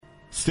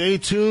Stay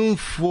tuned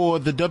for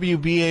the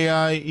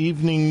WBAI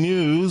Evening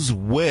News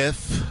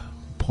with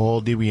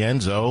Paul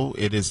DiRienzo.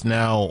 It is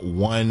now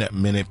 1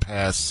 minute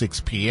past 6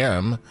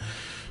 p.m.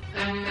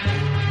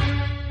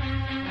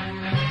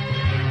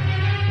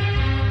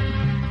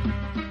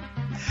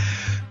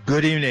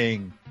 Good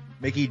evening.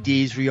 Mickey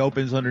D's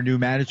reopens under new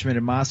management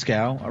in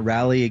Moscow, a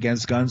rally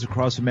against guns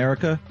across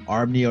America,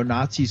 armed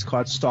neo-Nazis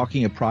caught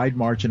stalking a pride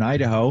march in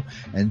Idaho,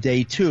 and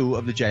day 2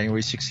 of the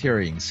January 6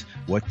 hearings.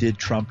 What did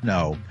Trump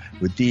know?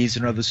 With these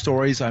and other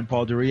stories, I'm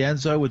Paul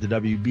DiRienzo with the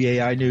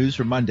WBAI News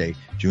for Monday,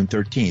 June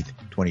 13th,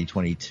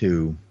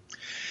 2022.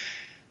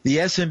 The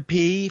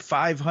S&P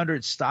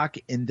 500 stock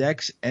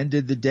index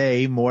ended the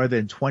day more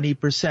than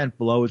 20%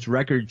 below its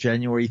record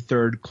January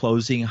 3rd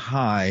closing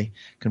high,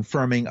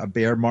 confirming a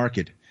bear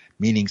market,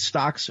 meaning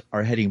stocks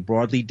are heading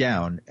broadly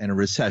down and a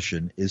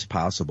recession is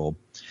possible.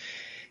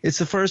 It's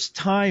the first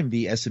time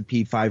the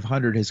S&P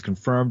 500 has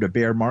confirmed a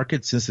bear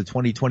market since the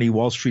 2020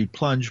 Wall Street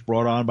plunge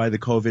brought on by the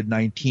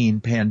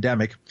COVID-19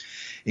 pandemic.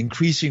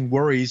 Increasing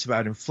worries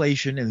about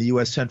inflation and the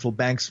U.S. Central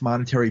Bank's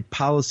monetary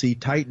policy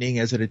tightening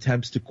as it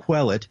attempts to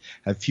quell it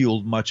have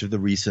fueled much of the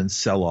recent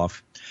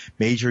sell-off.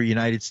 Major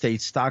United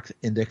States stock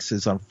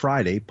indexes on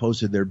Friday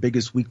posted their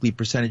biggest weekly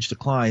percentage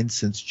decline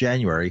since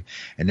January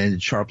and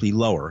ended sharply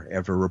lower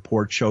after a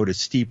report showed a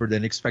steeper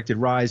than expected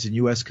rise in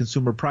U.S.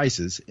 consumer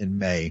prices in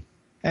May.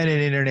 And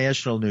in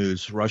international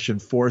news, Russian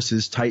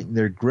forces tightened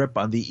their grip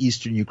on the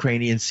eastern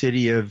Ukrainian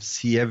city of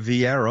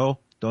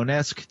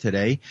Severodonetsk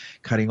today,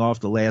 cutting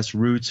off the last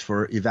routes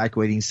for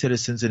evacuating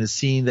citizens in a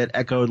scene that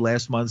echoed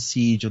last month's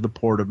siege of the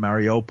port of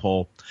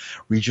Mariupol.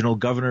 Regional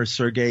Governor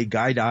Sergei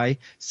Gaidai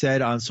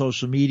said on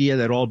social media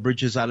that all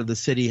bridges out of the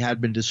city had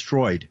been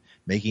destroyed,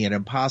 making it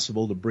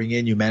impossible to bring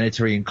in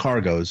humanitarian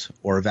cargoes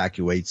or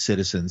evacuate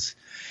citizens.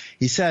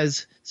 He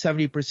says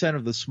 70%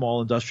 of the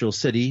small industrial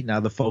city,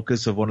 now the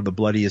focus of one of the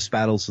bloodiest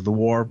battles of the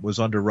war, was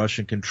under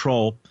Russian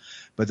control,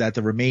 but that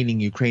the remaining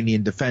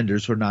Ukrainian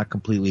defenders were not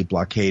completely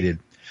blockaded.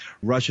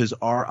 Russia's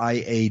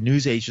RIA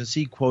news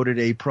agency quoted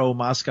a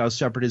pro-Moscow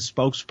separatist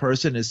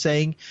spokesperson as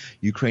saying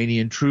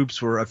Ukrainian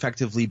troops were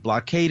effectively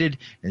blockaded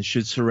and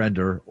should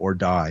surrender or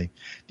die.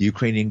 The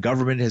Ukrainian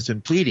government has been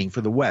pleading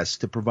for the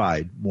West to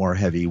provide more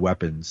heavy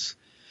weapons.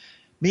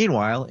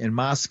 Meanwhile, in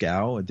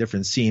Moscow, a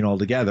different scene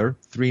altogether,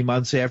 3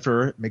 months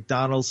after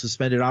McDonald's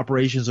suspended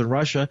operations in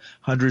Russia,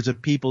 hundreds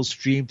of people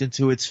streamed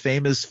into its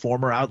famous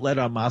former outlet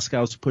on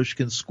Moscow's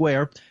Pushkin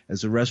Square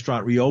as the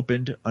restaurant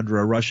reopened under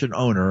a Russian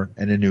owner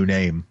and a new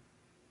name.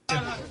 5,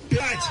 4,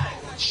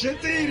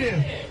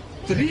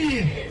 3, 2, 1.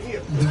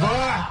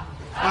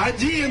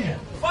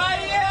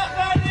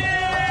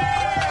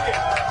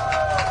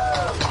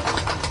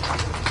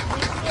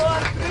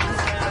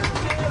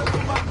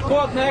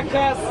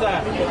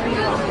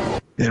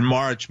 In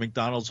March,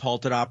 McDonald's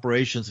halted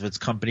operations of its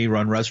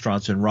company-run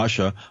restaurants in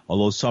Russia,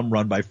 although some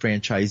run by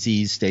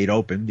franchisees stayed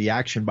open. The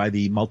action by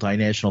the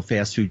multinational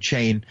fast food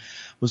chain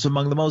was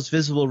among the most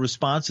visible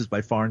responses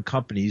by foreign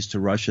companies to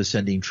Russia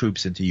sending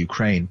troops into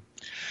Ukraine.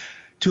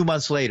 2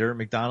 months later,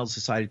 McDonald's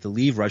decided to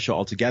leave Russia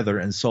altogether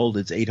and sold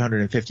its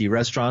 850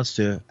 restaurants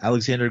to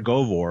Alexander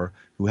Govor,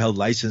 who held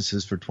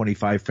licenses for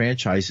 25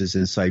 franchises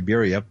in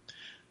Siberia.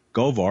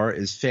 Govor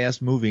is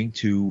fast moving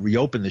to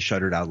reopen the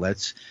shuttered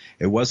outlets.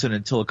 It wasn't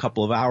until a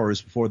couple of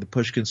hours before the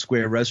Pushkin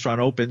Square restaurant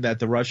opened that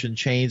the Russian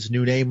chain's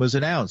new name was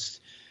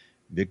announced,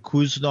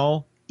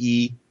 Vykusno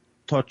I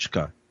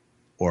Tochka,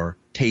 or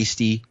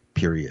Tasty,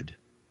 period.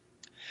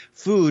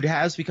 Food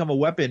has become a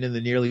weapon in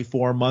the nearly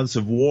 4 months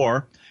of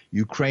war.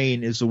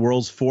 Ukraine is the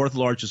world's fourth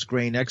largest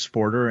grain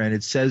exporter, and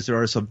it says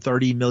there are some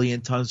 30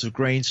 million tons of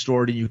grain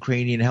stored in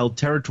Ukrainian-held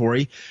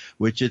territory,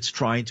 which it's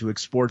trying to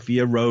export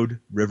via road,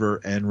 river,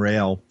 and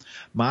rail.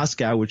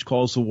 Moscow, which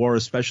calls the war a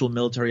special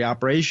military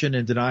operation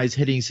and denies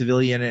hitting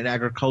civilian and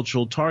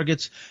agricultural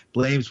targets,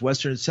 blames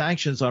Western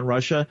sanctions on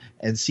Russia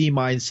and sea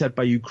mines set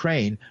by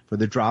Ukraine for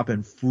the drop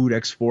in food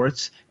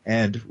exports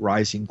and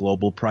rising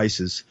global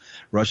prices.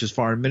 Russia's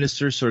Foreign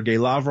Minister Sergei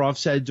Lavrov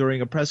said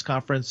during a press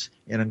conference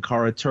in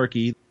Ankara,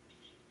 Turkey,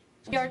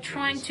 what we are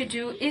trying to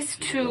do is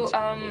to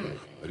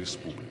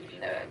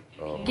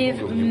give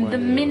the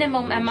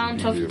minimum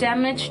amount of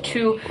damage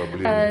to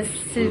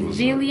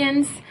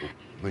civilians.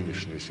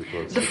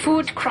 The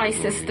food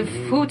crisis, the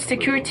food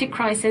security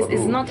crisis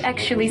is not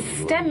actually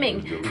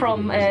stemming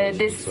from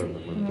this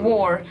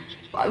war.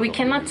 We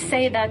cannot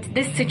say that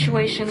this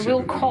situation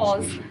will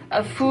cause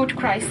a food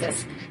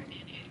crisis.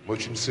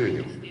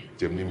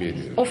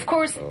 Of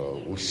course,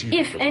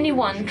 if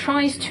anyone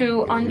tries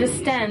to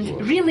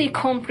understand, really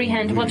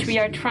comprehend what we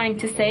are trying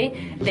to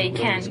say, they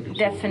can,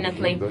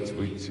 definitely.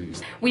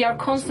 We are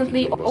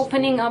constantly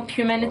opening up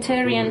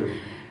humanitarian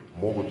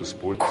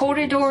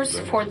corridors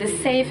for the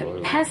safe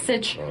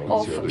passage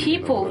of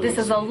people. This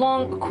is a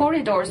long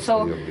corridor,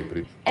 so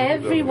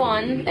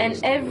everyone and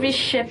every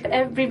ship,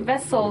 every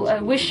vessel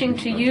wishing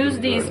to use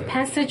these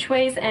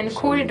passageways and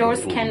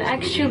corridors can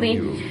actually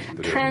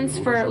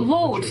transfer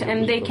load,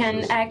 and they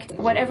can act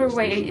whatever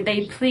way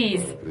they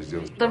please.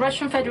 The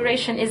Russian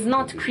Federation is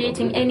not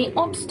creating any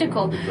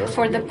obstacle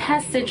for the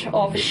passage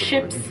of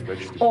ships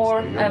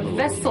or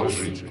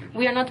vessels.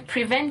 We are not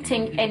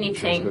preventing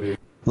anything.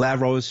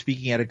 Lavrov was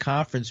speaking at a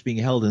conference being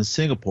held in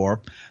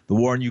Singapore. The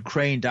war in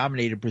Ukraine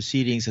dominated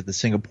proceedings at the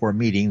Singapore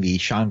meeting, the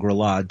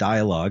Shangri-La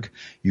Dialogue.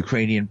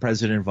 Ukrainian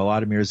President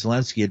Volodymyr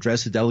Zelensky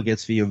addressed the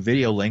delegates via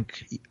video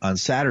link on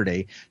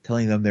Saturday,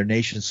 telling them their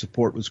nation's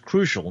support was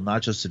crucial,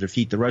 not just to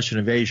defeat the Russian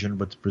invasion,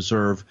 but to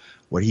preserve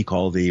what he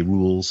called a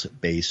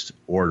rules-based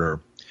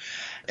order.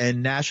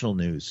 And national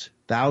news.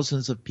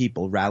 Thousands of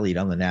people rallied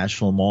on the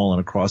National Mall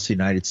and across the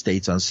United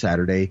States on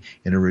Saturday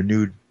in a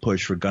renewed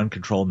push for gun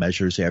control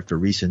measures after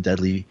recent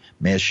deadly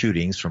mass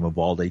shootings from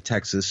Uvalde,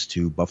 Texas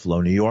to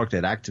Buffalo, New York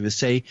that activists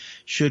say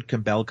should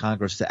compel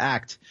Congress to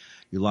act.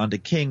 Yolanda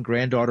King,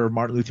 granddaughter of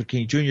Martin Luther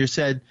King Jr.,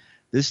 said,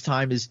 "This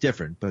time is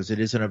different because it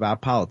isn't about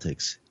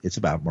politics. It's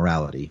about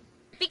morality."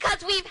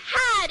 Because we've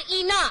had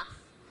enough.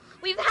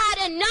 We've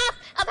had enough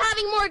of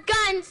having more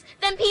guns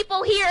than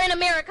people here in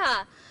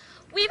America.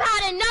 We've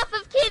had enough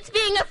of kids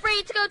being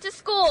afraid to go to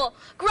school,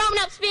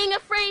 grown-ups being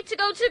afraid to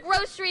go to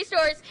grocery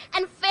stores,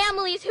 and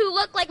families who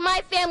look like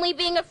my family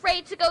being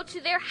afraid to go to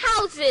their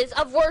houses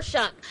of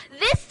worship.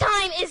 This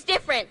time is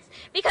different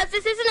because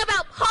this isn't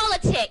about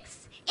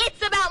politics.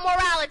 It's about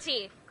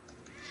morality.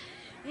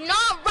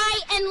 Not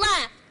right and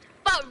left,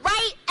 but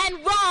right and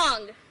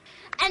wrong.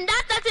 And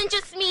that doesn't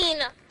just mean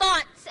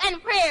thoughts and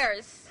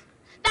prayers.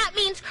 That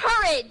means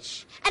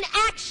courage and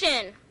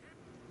action.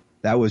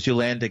 That was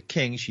Yolanda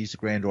King. She's the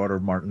granddaughter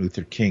of Martin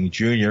Luther King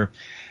Jr.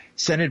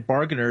 Senate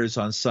bargainers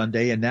on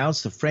Sunday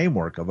announced the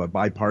framework of a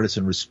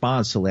bipartisan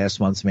response to last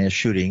month's mass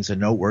shootings, a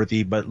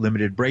noteworthy but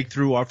limited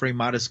breakthrough offering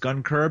modest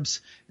gun curbs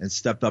and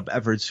stepped-up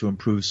efforts to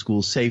improve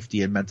school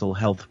safety and mental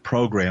health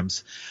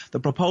programs. The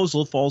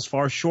proposal falls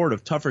far short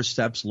of tougher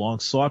steps long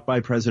sought by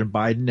President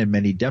Biden and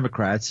many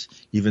Democrats.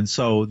 Even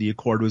so, the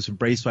accord was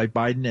embraced by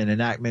Biden, and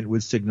enactment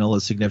would signal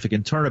a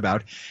significant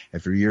turnabout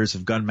after years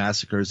of gun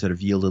massacres that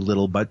have yielded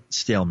little but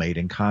stalemate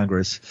in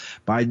Congress.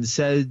 Biden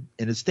said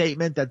in a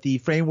statement that the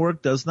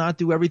framework does not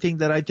do everything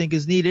that I think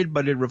is needed,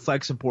 but it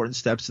reflects important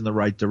steps in the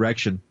right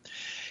direction.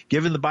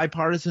 Given the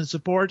bipartisan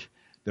support,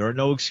 there are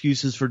no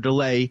excuses for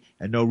delay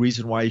and no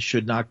reason why it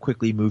should not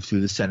quickly move through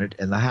the Senate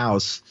and the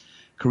House.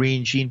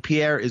 Karine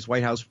Jean-Pierre is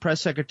White House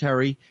press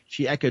secretary.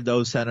 She echoed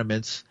those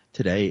sentiments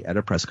today at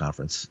a press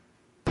conference.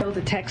 So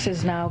the text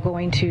is now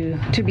going to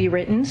be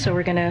written, so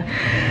we're going to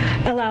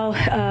allow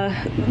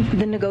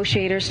the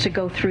negotiators to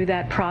go through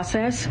that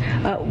process.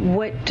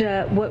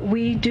 What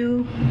we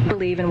do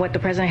believe and what the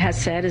president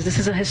has said is this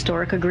is a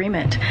historic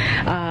agreement,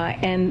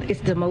 and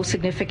it's the most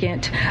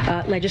significant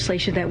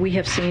legislation that we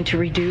have seen to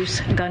reduce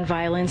gun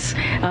violence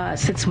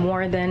since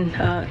more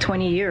than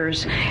 20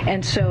 years.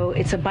 And so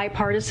it's a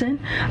bipartisan.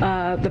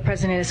 The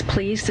president is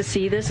pleased to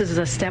see this as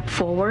a step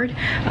forward.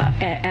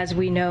 As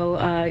we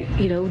know,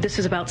 this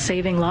is about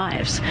saving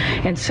lives.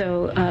 And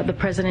so the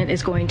president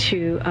is going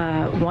to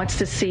wants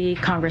to see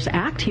Congress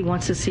act. He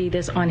wants to see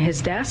this on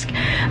his desk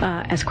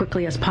as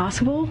quickly as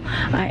possible,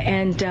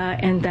 and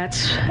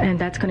that's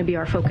going to be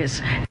our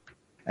focus.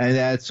 And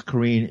that's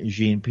Karine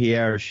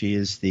Jean-Pierre. She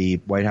is the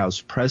White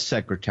House press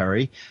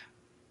secretary.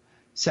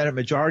 Senate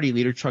Majority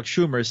Leader Chuck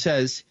Schumer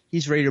says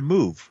he's ready to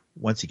move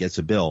once he gets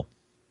a bill.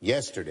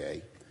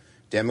 Yesterday,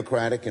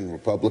 Democratic and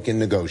Republican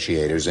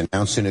negotiators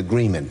announced an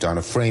agreement on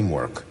a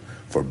framework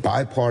for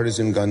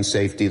bipartisan gun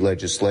safety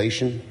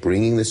legislation,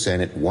 bringing the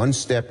Senate one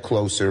step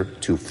closer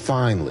to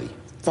finally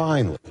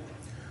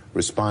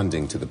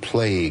responding to the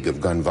plague of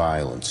gun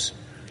violence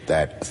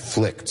that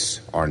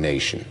afflicts our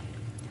nation,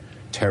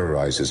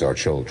 terrorizes our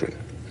children.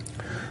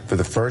 For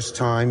the first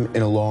time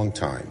in a long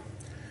time,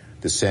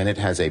 the Senate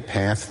has a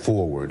path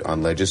forward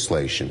on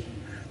legislation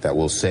that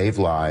will save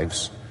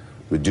lives,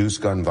 reduce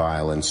gun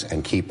violence,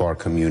 and keep our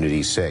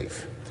communities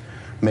safe.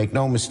 Make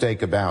no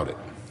mistake about it,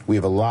 we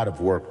have a lot of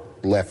work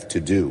left to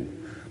do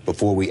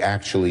before we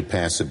actually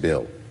pass a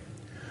bill.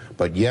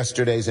 But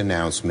yesterday's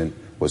announcement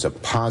was a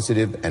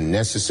positive and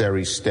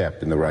necessary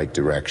step in the right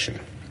direction.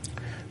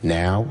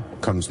 Now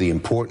comes the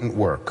important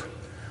work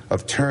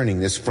of turning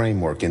this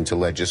framework into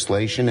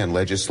legislation and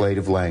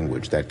legislative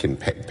language that can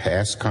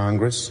pass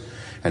Congress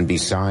and be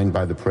signed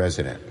by the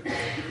President.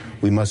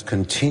 We must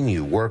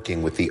continue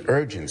working with the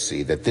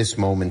urgency that this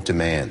moment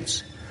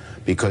demands,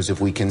 because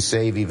if we can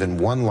save even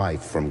one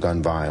life from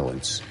gun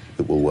violence,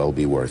 it will well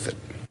be worth it.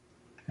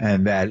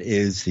 And that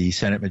is the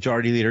Senate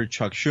Majority Leader,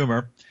 Chuck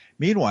Schumer.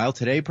 Meanwhile,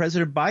 today,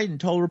 President Biden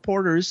told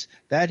reporters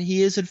that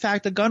he is, in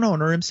fact, a gun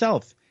owner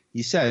himself.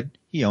 He said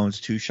he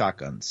owns 2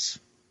 shotguns.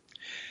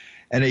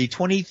 And a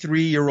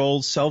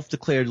 23-year-old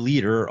self-declared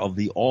leader of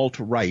the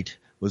alt-right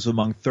was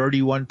among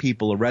 31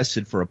 people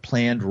arrested for a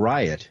planned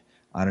riot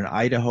on an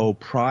Idaho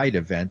Pride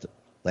event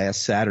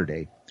last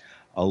Saturday.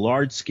 a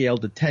large-scale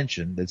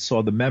detention that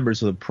saw the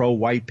members of the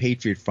pro-white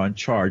Patriot Front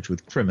charged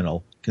with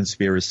criminal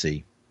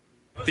conspiracy.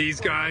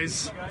 These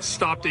guys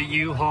stopped a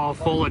U-Haul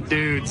full of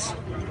dudes,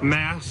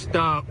 masked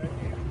up.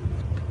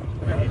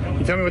 Can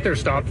you tell me what they were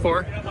stopped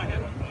for?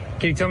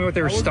 Can you tell me what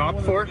they were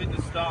stopped for?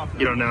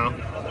 You don't know.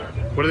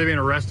 What are they being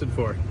arrested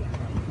for?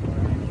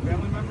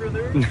 Family member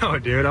there? No,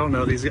 dude, I don't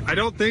know these guys. I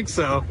don't think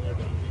so.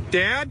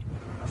 Dad?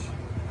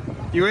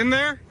 You in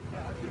there?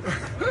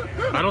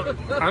 I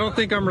don't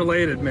think I'm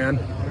related, man.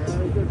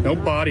 No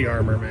body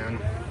armor, man.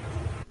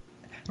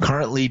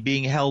 Currently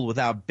being held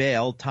without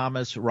bail,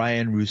 Thomas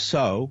Ryan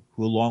Rousseau,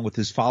 who along with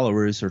his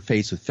followers are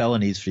faced with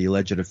felonies for the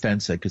alleged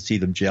offense that could see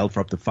them jailed for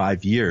up to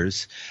 5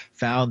 years,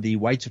 found the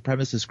white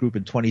supremacist group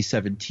in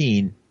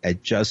 2017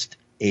 at just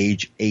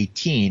age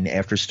 18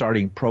 after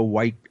starting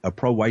a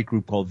pro-white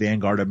group called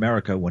Vanguard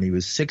America when he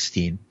was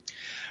 16.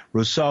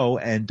 Rousseau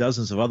and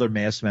dozens of other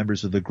masked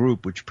members of the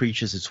group, which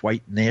preaches its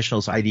white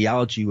nationalist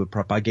ideology with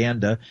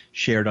propaganda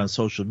shared on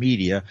social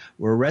media,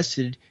 were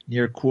arrested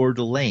near Coeur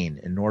d'Alene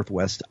in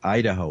northwest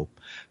Idaho.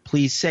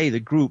 Police say the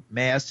group,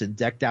 masked and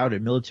decked out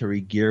in military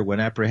gear when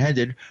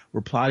apprehended,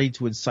 were plotting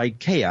to incite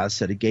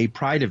chaos at a gay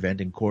pride event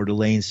in Coeur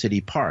d'Alene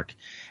City Park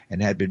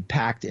and had been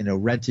packed in a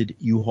rented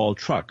U-Haul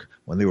truck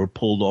when they were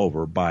pulled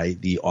over by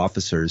the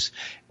officers.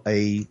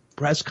 A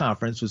press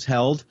conference was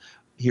held.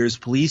 Here's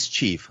Police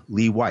Chief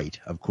Lee White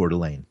of Coeur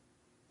d'Alene.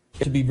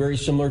 To be very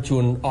similar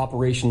to an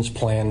operations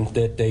plan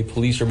that a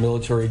police or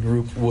military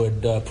group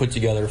would put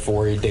together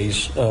for a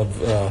days of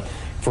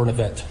for an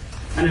event.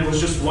 And it was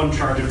just one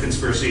charge of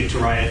conspiracy to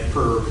riot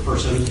per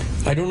person?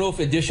 I don't know if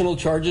additional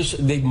charges,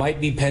 they might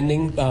be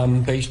pending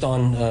based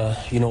on,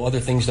 other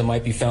things that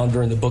might be found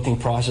during the booking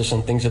process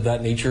and things of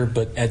that nature.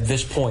 But at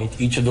this point,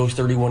 each of those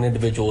 31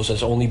 individuals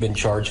has only been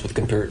charged with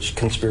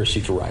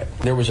conspiracy to riot.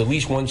 There was at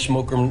least one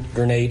smoke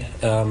grenade.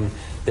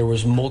 There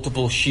was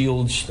multiple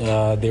shields.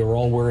 They were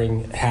all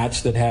wearing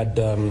hats that had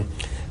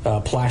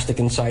plastic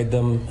inside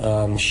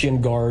them,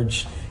 shin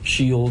guards,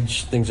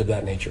 shields, things of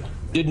that nature.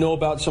 Did know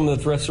about some of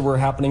the threats that were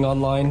happening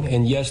online,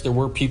 and yes, there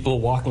were people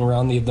walking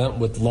around the event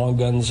with long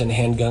guns and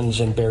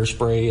handguns and bear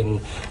spray and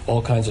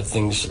all kinds of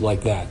things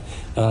like that.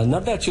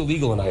 Not that's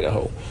illegal in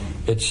Idaho.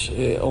 It's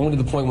only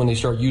to the point when they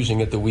start using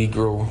it that we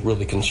grow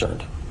really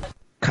concerned.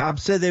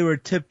 Cops said they were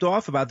tipped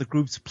off about the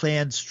group's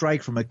planned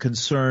strike from a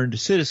concerned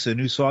citizen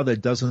who saw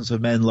that dozens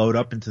of men load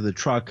up into the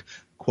truck,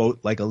 quote,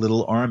 like a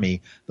little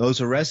army.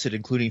 Those arrested,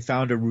 including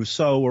founder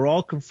Rousseau, were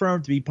all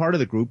confirmed to be part of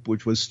the group,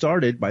 which was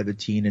started by the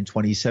teen in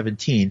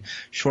 2017,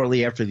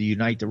 shortly after the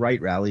Unite the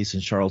Right rallies in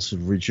Charlottesville,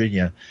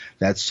 Virginia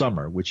that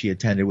summer, which he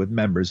attended with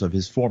members of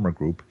his former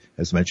group,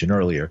 as mentioned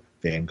earlier,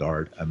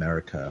 Vanguard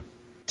America.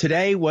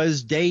 Today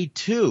was day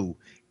 2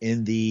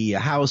 in the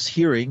House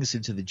hearings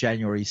into the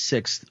January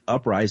 6th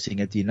uprising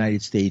at the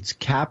United States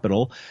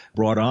Capitol,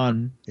 brought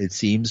on, it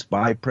seems,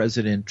 by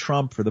President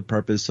Trump for the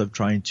purpose of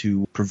trying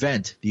to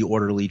prevent the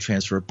orderly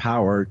transfer of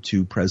power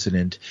to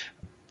President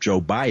Joe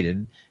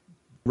Biden.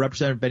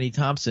 Representative Benny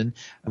Thompson,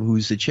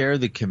 who's the chair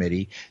of the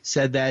committee,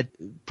 said that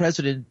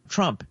President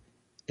Trump,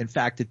 in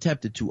fact,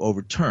 attempted to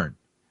overturn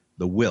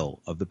the will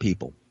of the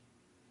people.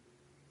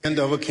 End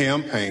of a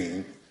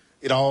campaign,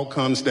 it all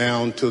comes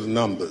down to the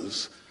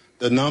numbers.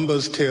 The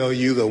numbers tell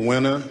you the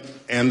winner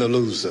and the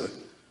loser.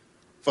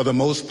 For the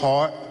most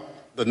part,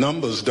 the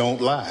numbers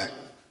don't lie.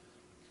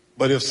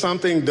 But if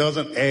something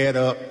doesn't add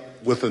up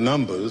with the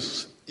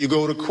numbers, you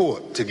go to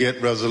court to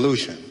get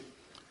resolution.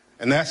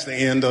 And that's the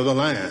end of the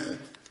line.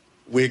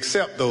 We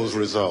accept those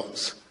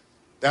results.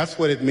 That's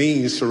what it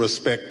means to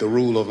respect the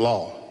rule of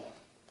law.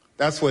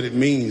 That's what it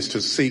means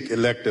to seek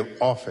elective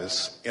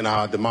office in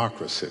our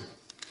democracy.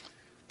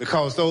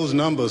 Because those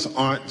numbers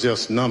aren't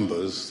just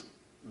numbers,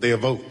 they're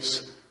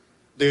votes.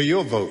 They're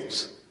your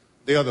votes.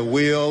 They are the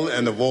will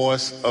and the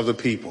voice of the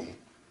people.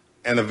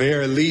 And the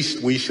very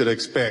least we should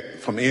expect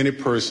from any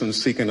person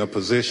seeking a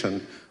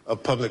position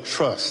of public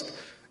trust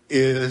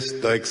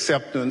is the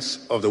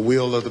acceptance of the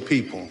will of the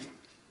people,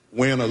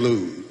 win or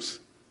lose.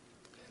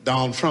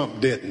 Donald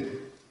Trump didn't.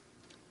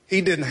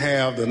 He didn't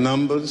have the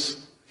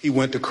numbers. He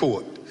went to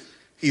court.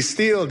 He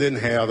still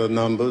didn't have the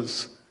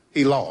numbers.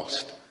 He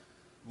lost.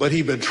 But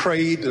he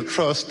betrayed the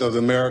trust of the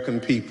American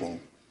people.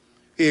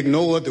 He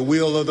ignored the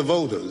will of the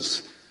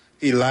voters.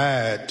 He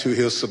lied to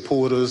his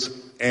supporters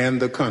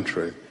and the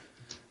country.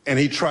 And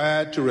he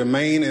tried to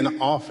remain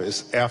in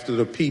office after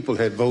the people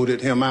had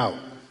voted him out.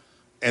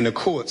 And the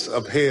courts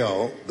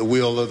upheld the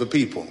will of the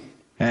people.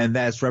 And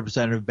that's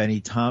Representative Benny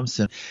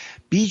Thompson.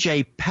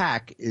 B.J.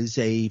 Pack is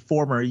a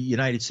former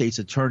United States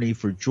attorney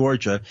for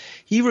Georgia.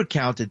 He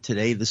recounted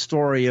today the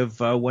story of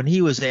when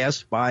he was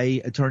asked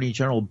by Attorney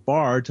General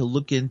Barr to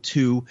look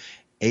into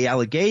an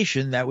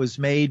allegation that was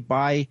made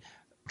by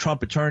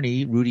Trump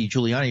attorney Rudy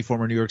Giuliani,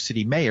 former New York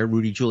City mayor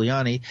Rudy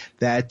Giuliani,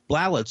 that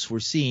ballots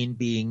were seen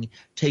being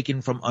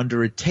taken from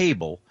under a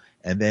table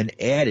and then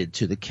added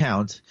to the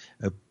count,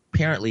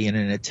 apparently in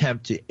an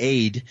attempt to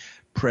aid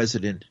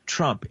President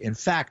Trump. In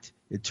fact,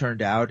 it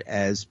turned out,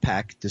 as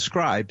Pack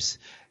describes,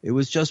 it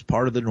was just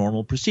part of the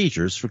normal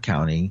procedures for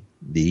counting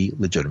the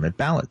legitimate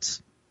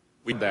ballots.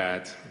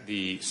 That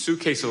the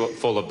suitcase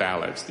full of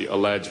ballots, the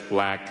alleged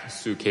black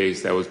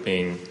suitcase that was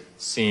being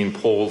seen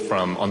pulled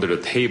from under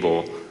the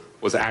table,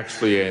 was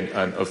actually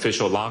an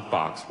official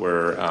lockbox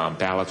where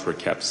ballots were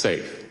kept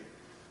safe.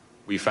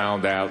 We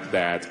found out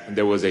that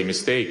there was a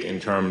mistake in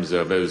terms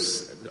of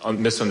a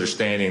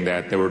misunderstanding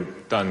that they were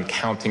done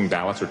counting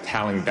ballots or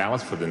tallying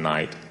ballots for the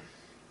night,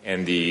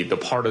 and the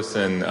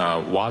partisan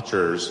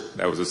watchers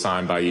that was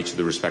assigned by each of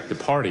the respective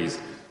parties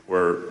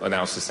were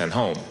announced to send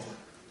home.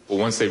 Well,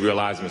 once they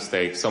realized the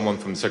mistake, someone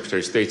from the Secretary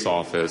of State's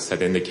office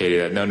had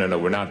indicated that, no,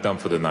 we're not done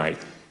for the night.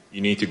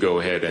 You need to go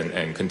ahead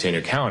and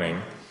continue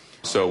counting.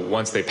 So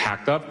once they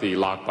packed up the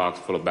lockbox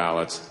full of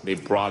ballots, they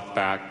brought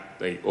back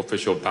the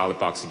official ballot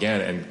box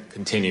again and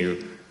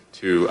continued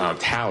to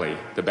tally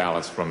the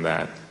ballots from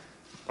the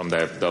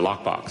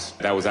lockbox.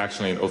 That was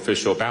actually an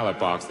official ballot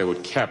box that was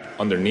kept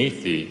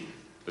underneath the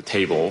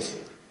tables.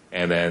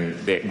 And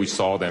then we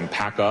saw them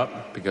pack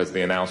up because of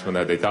the announcement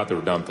that they thought they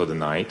were done for the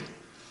night.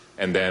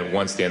 And then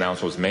once the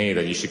announcement was made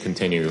that you should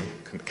continue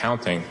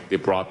counting, they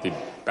brought the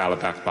ballot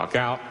box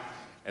out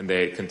and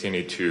they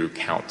continued to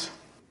count.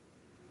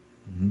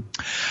 Mm-hmm.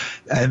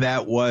 And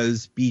that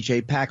was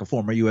B.J. Pack, a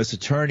former U.S.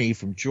 attorney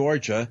from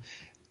Georgia.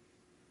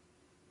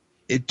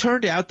 It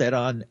turned out that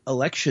on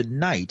election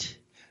night,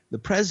 the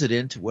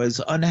president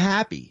was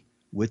unhappy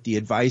with the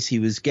advice he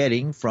was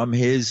getting from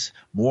his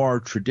more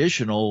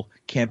traditional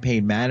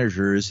campaign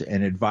managers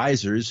and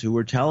advisors who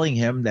were telling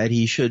him that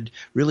he should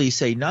really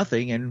say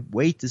nothing and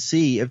wait to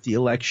see if the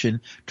election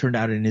turned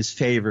out in his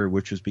favor,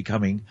 which was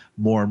becoming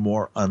more and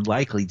more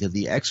unlikely to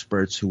the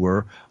experts who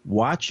were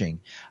watching.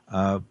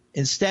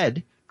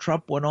 Instead,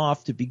 Trump went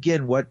off to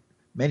begin what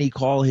many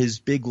call his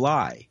big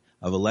lie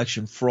of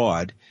election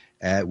fraud,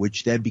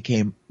 which then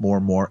became more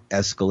and more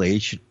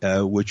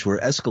which were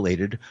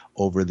escalated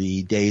over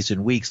the days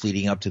and weeks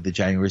leading up to the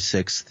January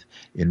 6th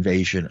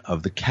invasion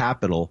of the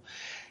Capitol.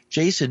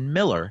 Jason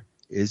Miller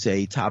is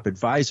a top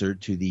advisor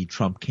to the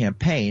Trump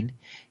campaign.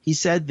 He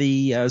said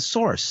the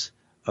source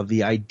of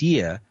the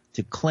idea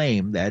to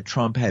claim that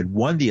Trump had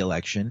won the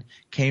election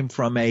came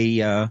from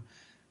a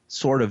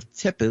sort of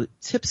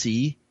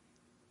tipsy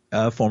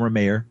former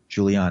Mayor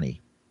Giuliani.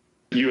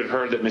 You had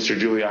heard that Mr.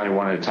 Giuliani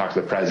wanted to talk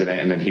to the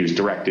president and then he was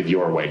directed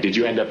your way. Did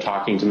you end up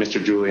talking to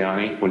Mr.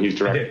 Giuliani when he was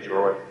directed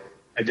your way?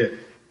 I did.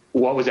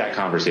 What was that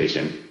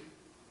conversation?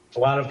 A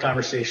lot of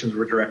conversations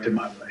were directed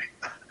my way.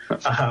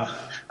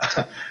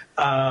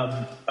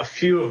 A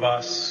few of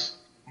us,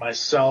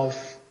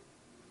 myself,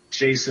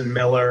 Jason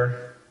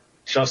Miller,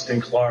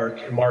 Justin Clark,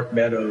 and Mark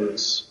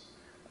Meadows,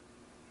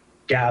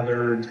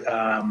 gathered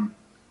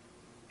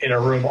in a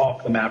room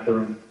off the map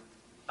room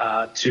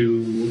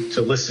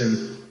to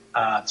listen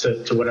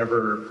to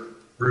whatever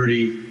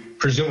Rudy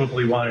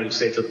presumably wanted to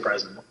say to the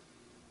president.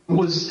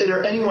 Was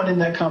there anyone in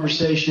that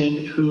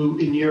conversation who,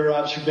 in your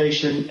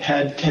observation,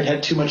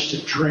 had too much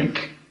to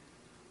drink?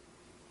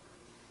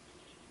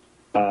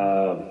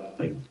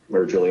 Like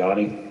Mayor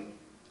Giuliani?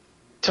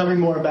 Tell me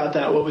more about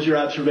that. What was your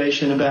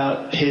observation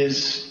about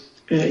his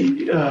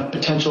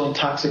potential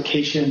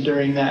intoxication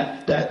during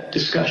that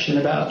discussion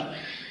about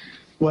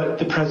what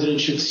the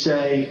president should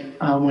say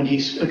when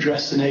he's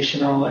addressed the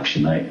nation on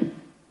election night?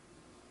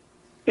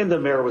 And the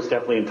mayor was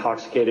definitely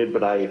intoxicated,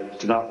 but I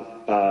do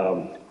not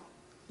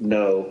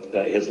know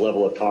that his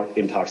level of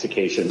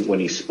intoxication when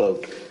he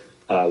spoke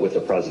with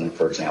the president,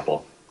 for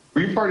example.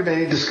 Were you part of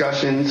any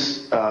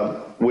discussions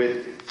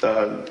with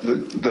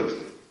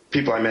the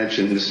people I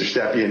mentioned, Mr.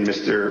 Stepien,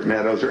 Mr.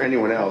 Meadows, or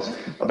anyone else,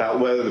 about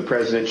whether the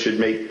president should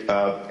make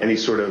any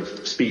sort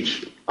of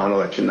speech on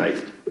election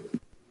night?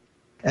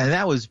 And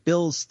that was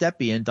Bill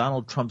Stepien,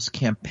 Donald Trump's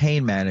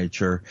campaign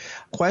manager.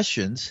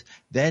 Questions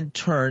then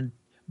turned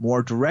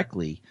more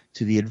directly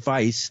to the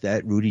advice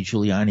that Rudy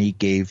Giuliani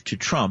gave to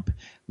Trump,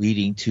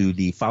 leading to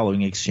the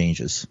following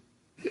exchanges.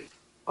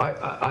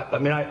 I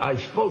mean, I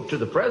spoke to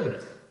the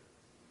president.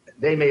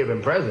 They may have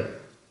been present,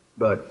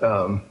 but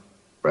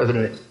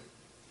President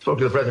spoke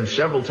to the president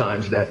several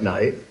times that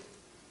night.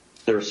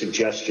 There were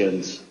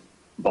suggestions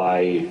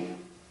by,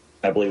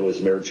 I believe it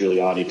was Mayor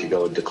Giuliani, to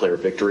go and declare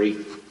victory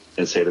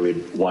and say that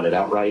we'd won it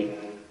outright.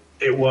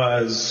 It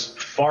was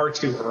far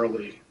too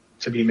early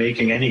to be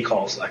making any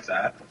calls like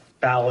that.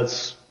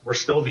 Ballots were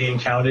still being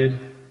counted.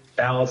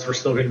 Ballots were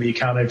still going to be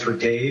counted for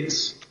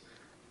days.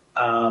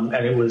 And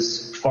it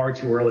was far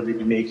too early to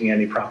be making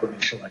any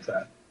proclamation like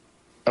that.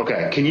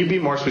 Okay. Can you be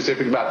more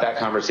specific about that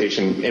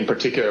conversation, in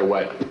particular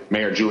what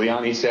Mayor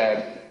Giuliani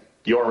said,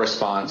 your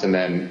response, and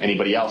then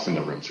anybody else in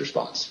the room's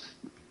response?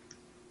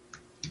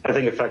 I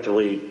think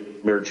effectively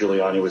Mayor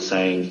Giuliani was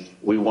saying,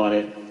 we won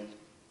it.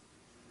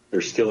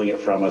 They're stealing it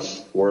from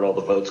us. Where'd all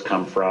the votes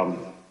come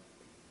from?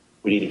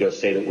 We need to go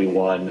say that we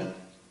won.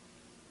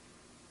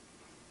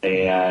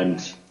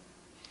 And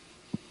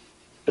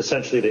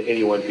essentially that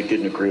anyone who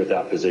didn't agree with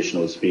that position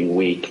was being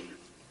weak.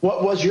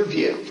 What was your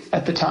view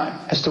at the time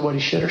as to what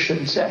he should or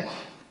shouldn't say?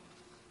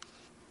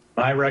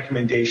 My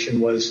recommendation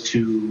was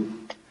to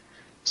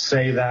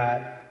say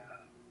that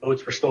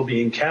votes were still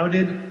being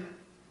counted.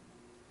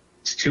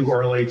 It's too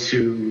early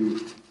to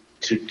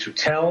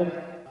tell.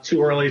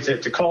 too early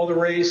to call the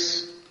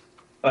race,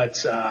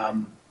 but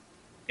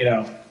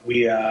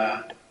we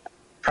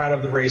proud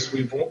of the race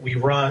we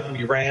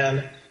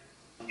ran,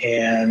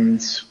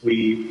 and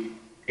we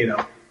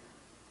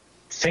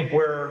think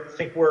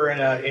we're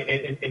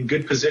in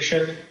good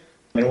position,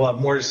 and we'll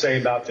have more to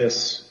say about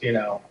this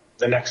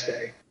the next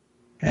day.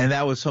 And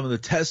that was some of the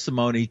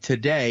testimony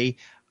today.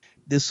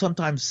 There's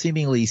sometimes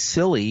seemingly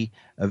silly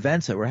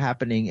events that were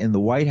happening in the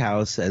White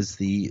House as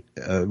the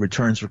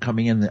returns were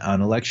coming in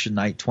on election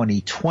night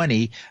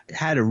 2020. It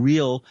had a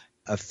real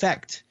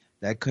effect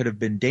that could have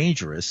been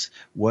dangerous,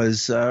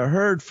 was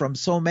heard from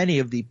so many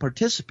of the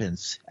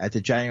participants at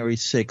the January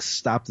 6th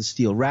Stop the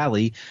Steal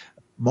rally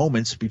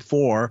moments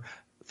before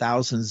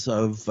thousands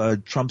of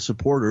Trump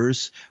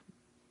supporters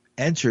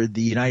entered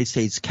the United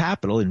States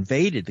Capitol,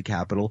 invaded the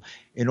Capitol,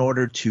 in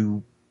order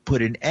to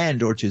put an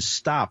end or to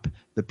stop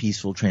the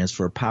peaceful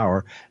transfer of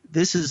power.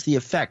 This is the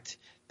effect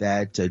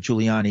that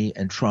Giuliani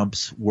and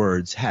Trump's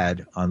words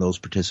had on those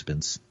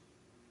participants.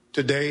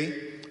 Today,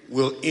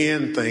 we'll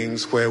end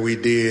things where we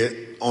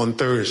did on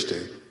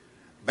Thursday,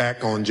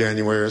 back on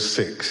January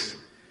 6th,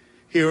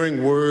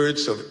 hearing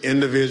words of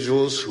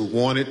individuals who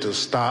wanted to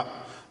stop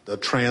the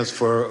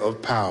transfer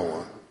of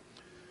power.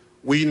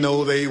 We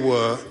know they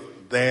were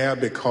there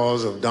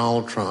because of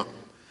Donald Trump.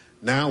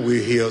 Now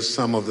we hear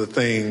some of the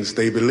things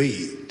they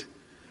believed.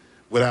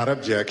 Without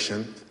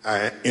objection,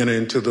 I enter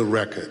into the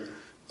record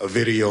a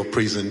video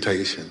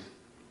presentation.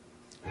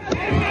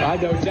 I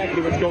know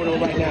exactly what's going on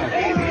right now.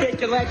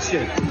 Fake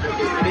election.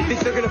 They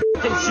think they're going to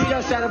cheat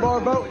us out of our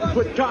vote and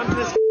put Trump and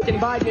this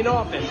Biden in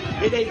office.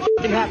 It ain't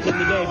happening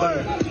today,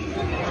 buddy.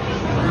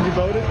 You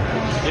voted?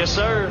 Yes,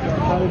 sir.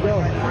 How'd it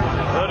go?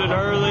 Voted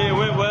early. It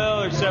went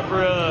well, except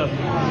for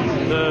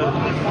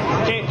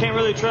can't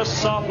really trust the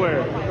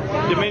software.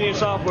 Dominion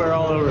software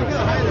all over.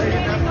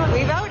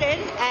 We voted,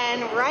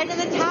 and right in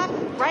the top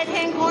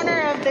right-hand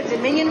corner of the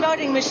Dominion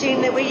voting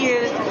machine that we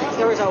used,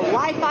 there was a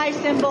Wi-Fi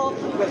symbol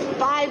with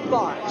 5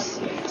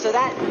 bars. So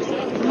that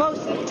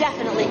most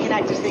definitely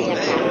connected to the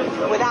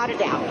internet, without a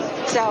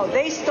doubt. So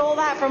they stole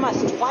that from us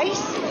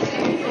twice.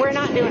 We're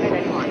not doing it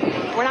anymore.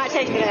 We're not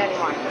taking it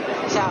anymore.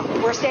 So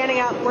we're standing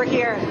up, we're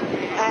here,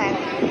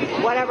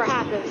 and whatever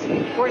happens,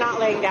 we're not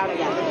laying down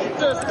again.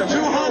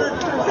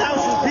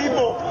 200,000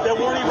 people that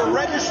weren't even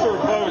registered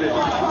voted.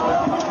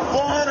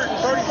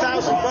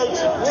 430,000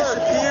 votes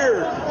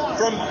disappeared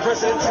from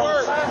President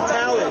Trump's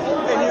tally,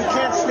 and you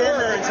can't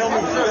stand there and tell me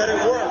that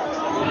it worked.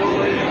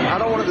 I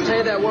don't want to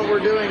say that what we're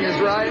doing is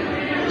right,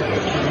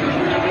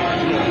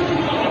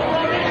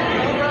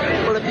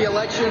 but if the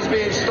election is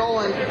being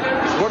stolen,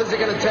 what is it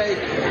going to take?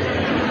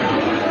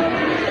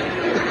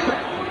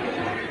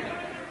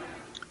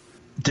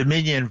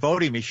 Dominion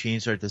voting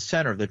machines are at the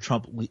center of the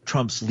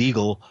Trump's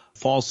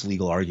false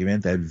legal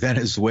argument that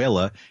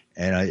Venezuela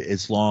and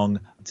its long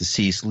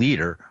deceased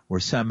leader were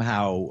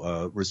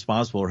somehow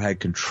responsible or had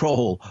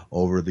control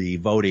over the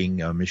voting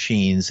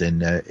machines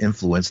and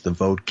influenced the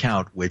vote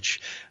count,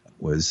 which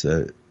was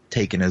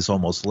taken as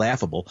almost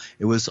laughable.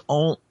 It was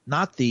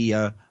not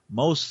the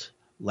most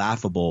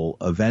laughable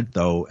event,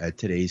 though, at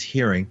today's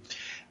hearing.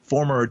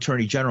 Former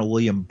Attorney General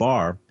William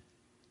Barr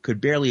could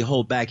barely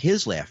hold back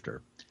his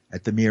laughter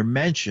at the mere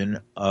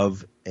mention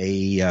of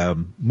a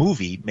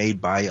movie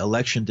made by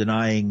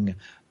election-denying,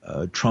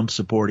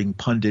 Trump-supporting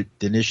pundit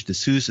Dinesh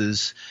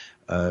D'Souza's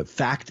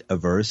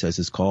fact-averse, as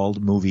it's called,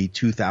 movie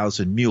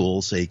 2000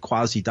 Mules, a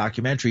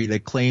quasi-documentary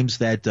that claims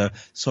that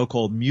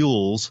so-called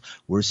mules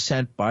were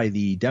sent by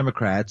the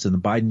Democrats and the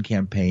Biden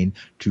campaign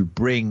to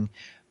bring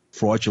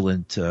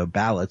fraudulent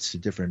ballots to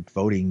different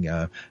voting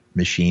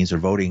machines or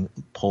voting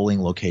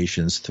polling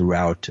locations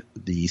throughout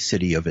the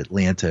city of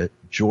Atlanta,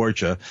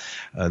 Georgia.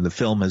 The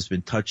film has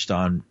been touched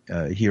on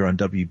here on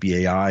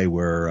WBAI,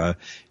 where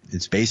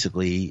it's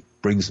basically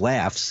brings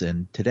laughs,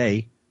 and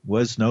today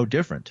was no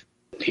different.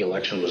 The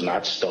election was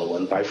not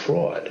stolen by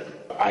fraud.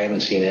 I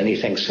haven't seen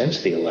anything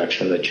since the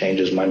election that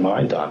changes my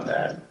mind on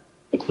that,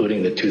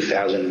 including the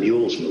 2000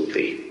 Mules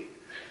movie.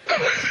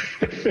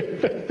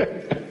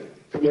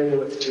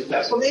 Well,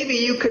 maybe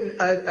you can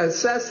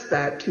assess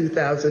that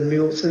 2,000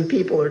 mules, and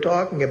people are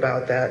talking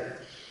about that.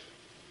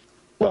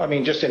 Well, I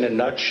mean, just in a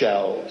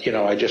nutshell,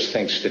 I just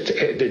think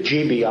the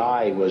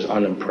GBI was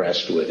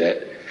unimpressed with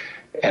it,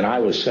 and I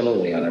was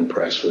similarly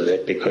unimpressed with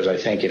it because I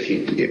think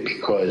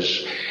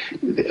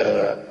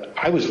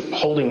I was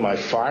holding my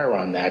fire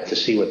on that to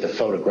see what the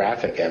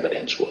photographic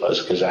evidence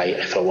was, because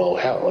I thought, well,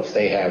 hell, if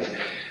they have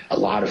a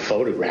lot of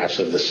photographs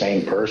of the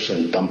same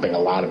person dumping a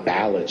lot of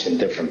ballots in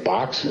different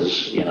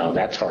boxes,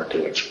 that's hard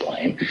to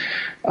explain.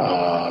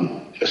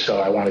 So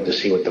I wanted to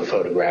see what the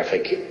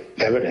photographic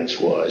evidence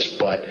was.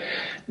 But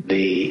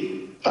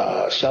the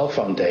cell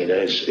phone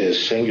data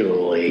is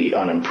singularly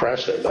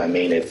unimpressive. I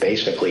mean, it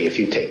basically, if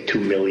you take 2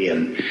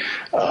 million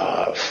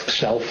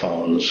cell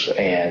phones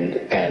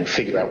and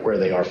figure out where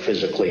they are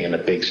physically in a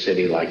big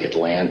city like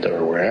Atlanta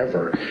or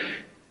wherever,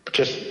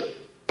 just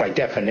by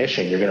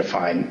definition, you're going to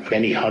find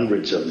many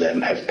hundreds of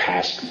them have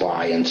passed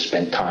by and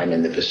spent time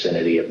in the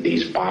vicinity of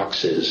these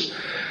boxes.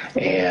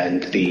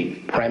 And the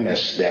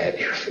premise that,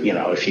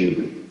 if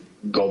you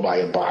go buy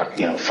a box,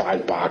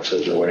 5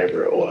 boxes or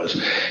whatever it was,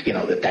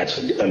 that's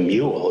a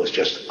mule is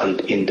just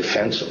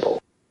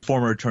indefensible.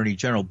 Former Attorney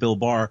General Bill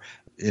Barr,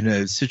 in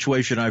a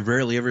situation I've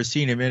rarely ever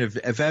seen him in,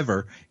 if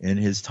ever, in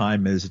his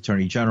time as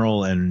Attorney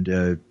General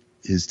and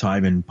his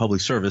time in public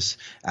service,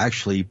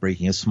 actually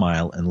breaking a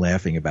smile and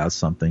laughing about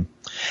something.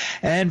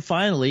 And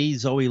finally,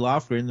 Zoe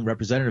Lofgren,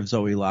 Representative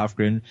Zoe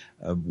Lofgren,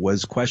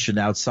 was questioned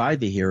outside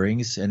the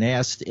hearings and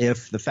asked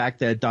if the fact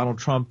that Donald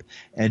Trump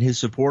and his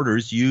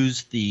supporters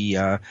used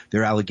their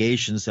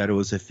allegations that it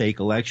was a fake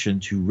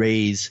election to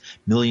raise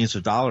millions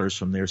of dollars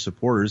from their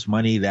supporters,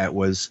 money that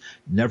was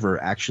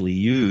never actually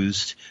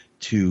used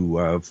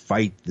to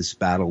fight this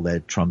battle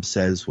that Trump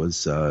says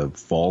was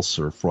false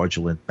or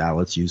fraudulent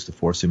ballots used to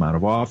force him out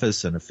of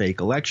office and a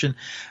fake election,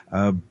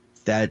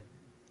 that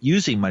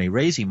using money,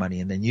 raising money,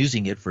 and then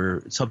using it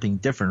for something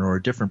different or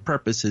a different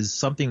purpose is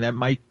something that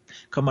might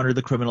come under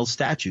the criminal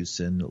statutes.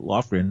 And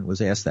Lofgren was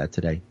asked that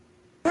today.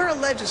 We're a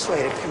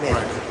legislative committee,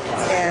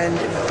 and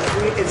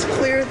it's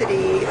clear that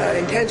he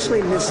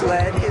intentionally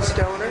misled his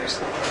donors,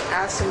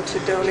 asked them to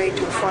donate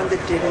to a fund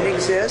that didn't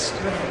exist,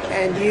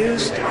 and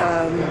used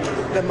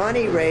the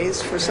money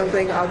raised for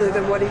something other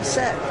than what he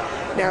said.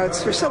 Now,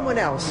 it's for someone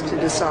else to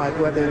decide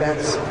whether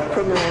that's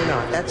criminal or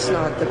not. That's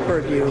not the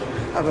purview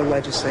of a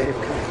legislative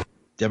committee.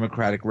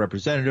 Democratic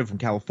representative from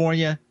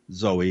California,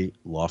 Zoe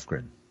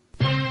Lofgren.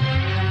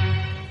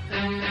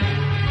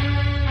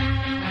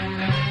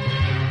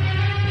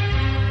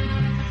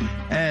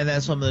 And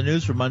that's some of the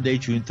news for Monday,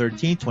 June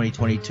 13,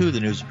 2022.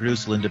 The news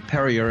produced Linda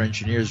Perry, our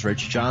engineers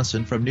Rich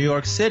Johnson from New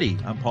York City.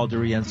 I'm Paul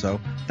DiRienzo.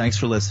 Thanks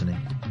for listening.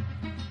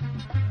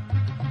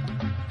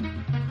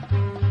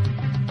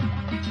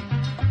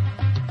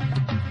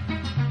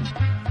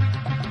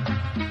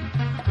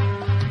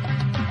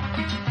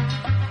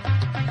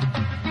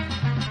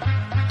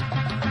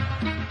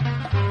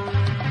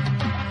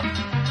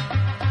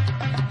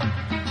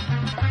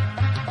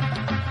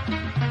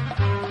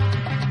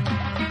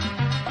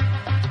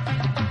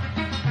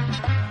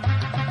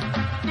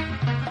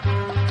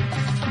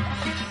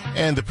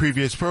 And the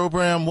previous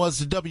program was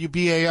the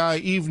WBAI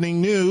Evening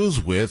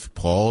News with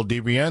Paul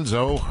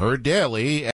DiRienzo, heard daily